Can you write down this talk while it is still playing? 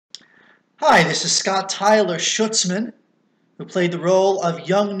Hi, this is Scott Tiler Schutzman, who played the role of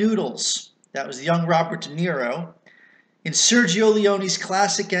young Noodles. That was the young Robert De Niro in Sergio Leone's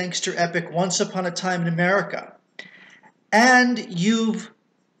classic gangster epic Once Upon a Time in America. And you've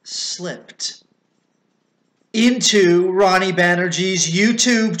slipped into Ronnie Banerjee's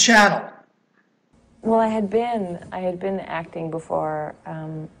YouTube channel. Well, I had been acting before.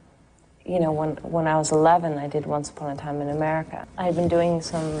 When I was 11, I did Once Upon a Time in America. I had been doing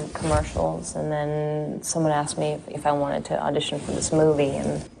some commercials, and then someone asked me if I wanted to audition for this movie,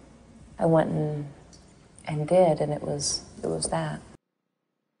 and I went and did, and it was that.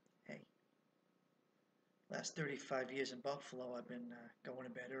 Hey, last 35 years in Buffalo, I've been going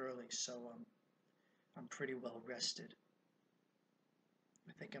to bed early, so I'm pretty well rested.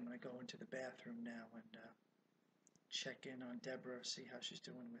 I think I'm going to go into the bathroom now and check in on Deborah, see how she's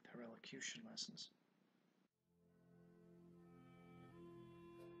doing with her elocution lessons.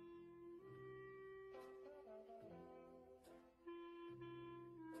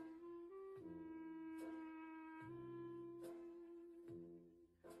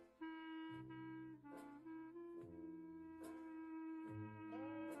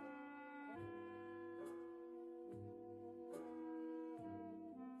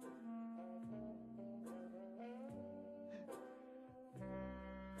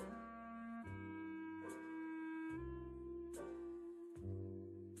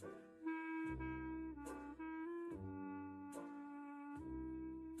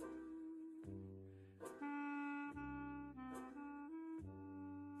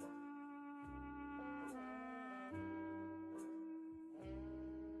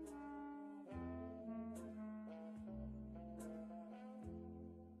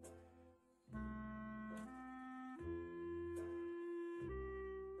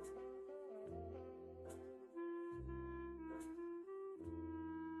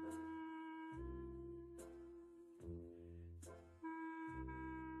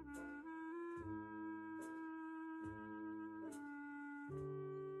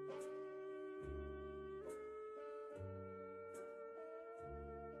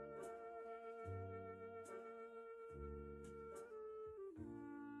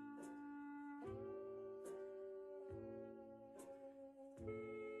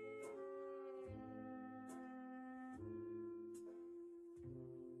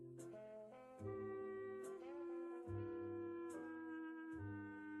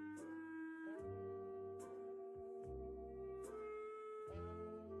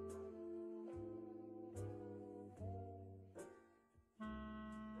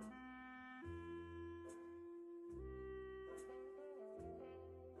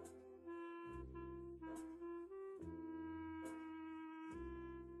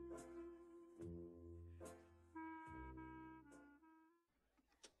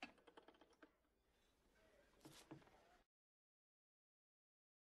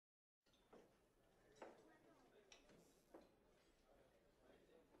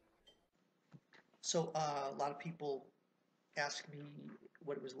 So a lot of people ask me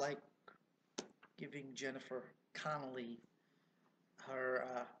what it was like giving Jennifer Connelly her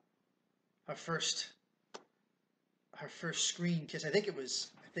her first screen kiss. I think it was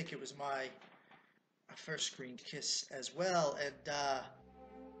my first screen kiss as well, and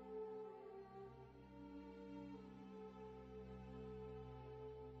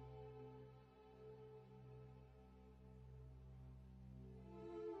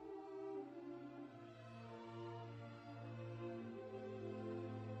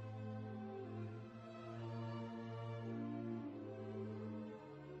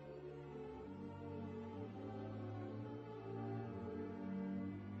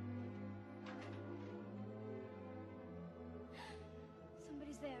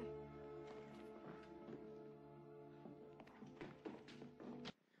Somebody's there.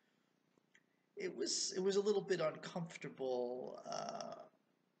 it was a little bit uncomfortable.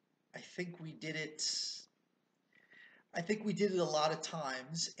 I think we did it. I think we did it a lot of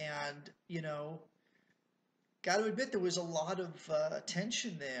times, and got to admit there was a lot of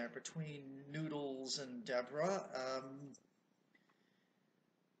tension there between Noodles and Deborah.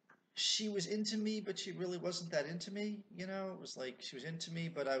 She was into me, but she really wasn't that into me. It was like she was into me,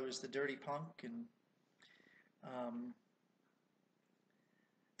 but I was the dirty punk, um,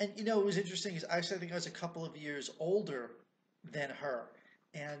 and it was interesting. Is I think I was a couple of years older than her,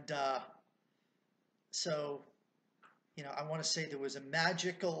 and so I want to say there was a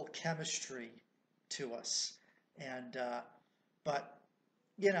magical chemistry to us, and but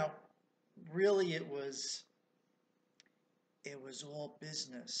you know, really it was all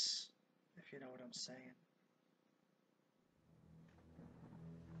business, if you know what I'm saying.